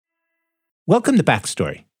Welcome to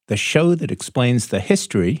Backstory, the show that explains the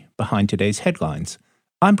history behind today's headlines.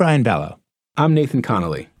 I'm Brian Ballow. I'm Nathan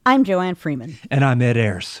Connolly. I'm Joanne Freeman. And I'm Ed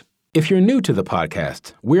Ayers. If you're new to the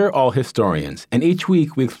podcast, we're all historians, and each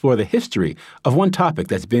week we explore the history of one topic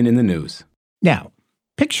that's been in the news. Now,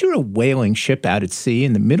 picture a whaling ship out at sea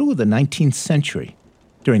in the middle of the 19th century,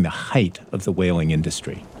 during the height of the whaling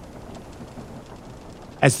industry.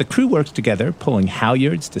 As the crew works together, pulling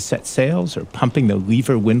halyards to set sails or pumping the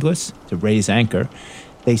lever windlass to raise anchor,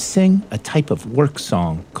 they sing a type of work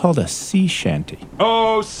song called a sea shanty.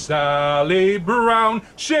 Oh, Sally Brown,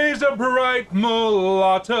 she's a bright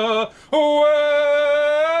mulatta. Away,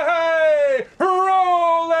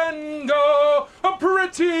 roll and go, a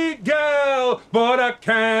pretty gal, but I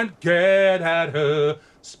can't get at her.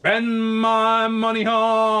 Spend my money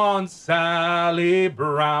on Sally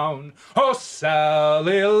Brown. Oh,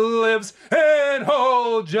 Sally lives in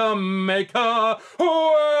old Jamaica.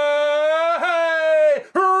 Away,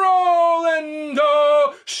 roll and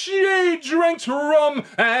go. She drinks rum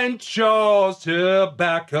and chaws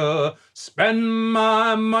tobacco. Spend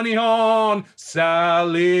my money on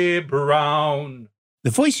Sally Brown.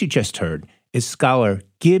 The voice you just heard is scholar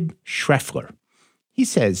Gibb Schreffler. He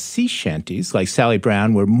says sea shanties, like Sally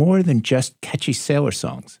Brown, were more than just catchy sailor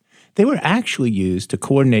songs. They were actually used to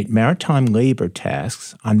coordinate maritime labor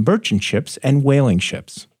tasks on merchant ships and whaling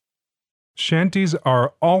ships. Shanties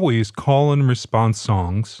are always call and response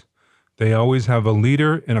songs. They always have a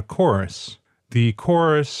leader and a chorus. The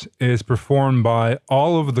chorus is performed by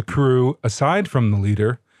all of the crew aside from the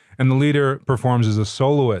leader, and the leader performs as a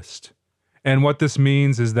soloist. And what this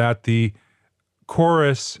means is that the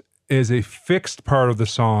chorus is a fixed part of the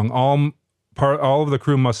song. All of the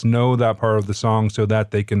crew must know that part of the song so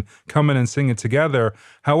that they can come in and sing it together.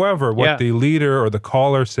 However, what the leader or the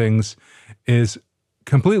caller sings is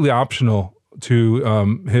completely optional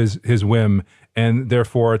to his whim, and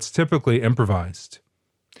therefore it's typically improvised.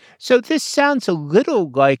 So this sounds a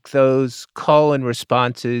little like those call and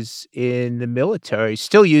responses in the military,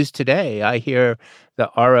 still used today. I hear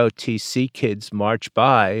the ROTC kids march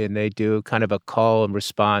by and they do kind of a call and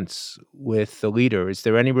response with the leader. Is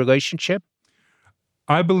there any relationship?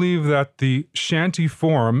 I believe that the shanty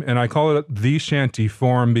form, and I call it the shanty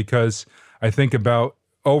form because I think about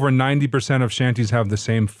over 90% of shanties have the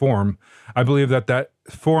same form. I believe that that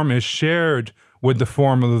form is shared with the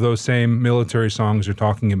form of those same military songs you're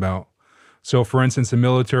talking about. So, for instance, a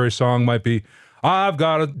military song might be, I've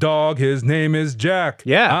got a dog, his name is Jack.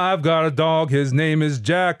 Yeah. I've got a dog, his name is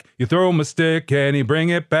Jack. You throw him a stick and he bring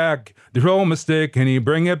it back. You throw him a stick and he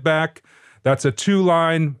bring it back. That's a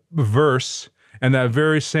 2-line verse, and that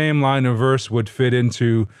very same line of verse would fit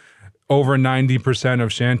into over 90%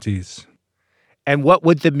 of shanties. And what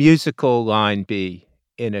would the musical line be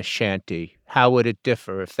in a shanty? How would it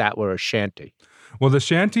differ if that were a shanty? Well, the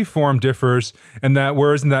shanty form differs in that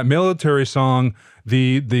whereas in that military song,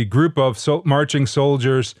 the group of marching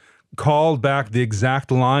soldiers called back the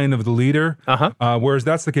exact line of the leader, whereas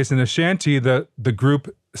that's the case in a shanty, the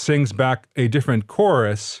group sings back a different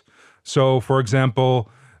chorus. So, for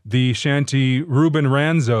example, the shanty Reuben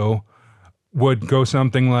Ranzo would go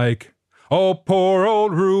something like, oh, poor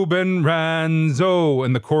old Reuben Ranzo,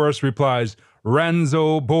 and the chorus replies,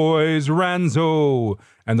 Ranzo boys, Ranzo.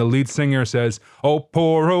 And the lead singer says, oh,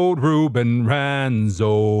 poor old Reuben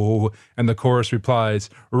Ranzo. And the chorus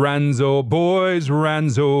replies, Ranzo boys,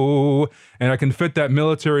 Ranzo. And I can fit that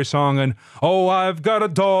military song in, oh, I've got a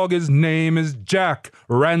dog, his name is Jack.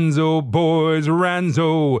 Ranzo boys,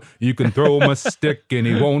 Ranzo. You can throw him a stick and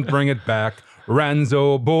he won't bring it back.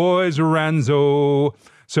 Ranzo boys, Ranzo.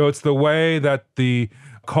 So it's the way that the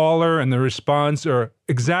caller and the response are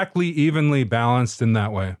exactly evenly balanced in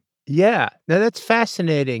that way. Yeah, no, that's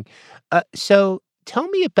fascinating. So tell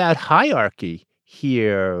me about hierarchy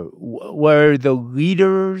here. Were the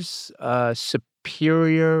leaders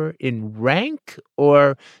superior in rank,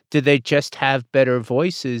 or did they just have better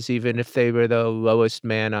voices even if they were the lowest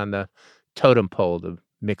man on the totem pole, to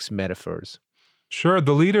mix metaphors? Sure,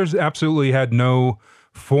 the leaders absolutely had no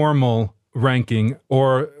formal ranking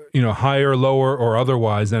or higher, lower, or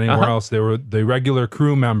otherwise than anywhere else. They were the regular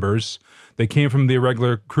crew members. They came from the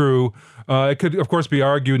irregular crew. It could, of course, be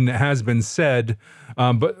argued, and it has been said,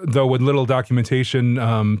 but though with little documentation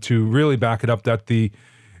to really back it up, that the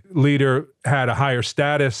leader had a higher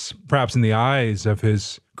status, perhaps in the eyes of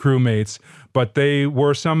his crewmates, but they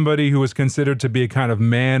were somebody who was considered to be a kind of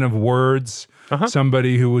man of words,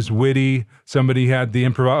 somebody who was witty, somebody who had the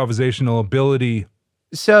improvisational ability.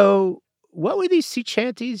 So what were these sea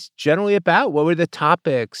chanties generally about? What were the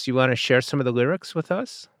topics? You want to share some of the lyrics with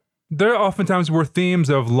us? There oftentimes were themes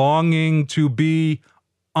of longing to be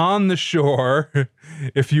on the shore,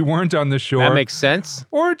 if you weren't on the shore. That makes sense.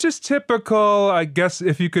 Or just typical, I guess,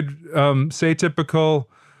 if you could say typical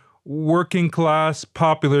working class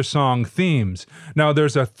popular song themes. Now,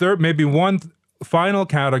 there's a third, maybe one final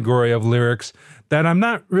category of lyrics that I'm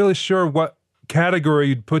not really sure what category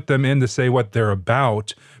you'd put them in to say what they're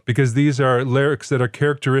about, because these are lyrics that are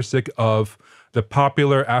characteristic of the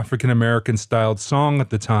popular African-American styled song at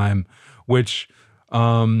the time, which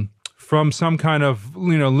from some kind of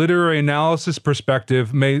literary analysis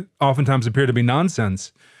perspective may oftentimes appear to be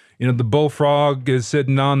nonsense. The bullfrog is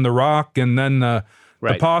sitting on the rock, and then the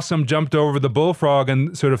possum jumped over the bullfrog,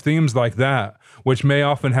 and sort of themes like that, which may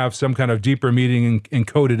often have some kind of deeper meaning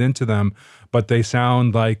encoded into them, but they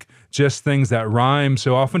sound like just things that rhyme.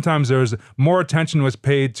 So oftentimes there's more attention was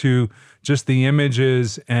paid to just the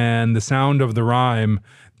images and the sound of the rhyme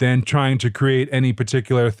than trying to create any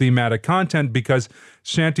particular thematic content, because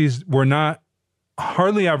shanties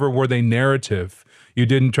hardly ever were they narrative. You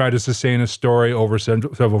didn't try to sustain a story over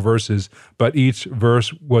several verses, but each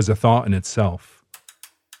verse was a thought in itself.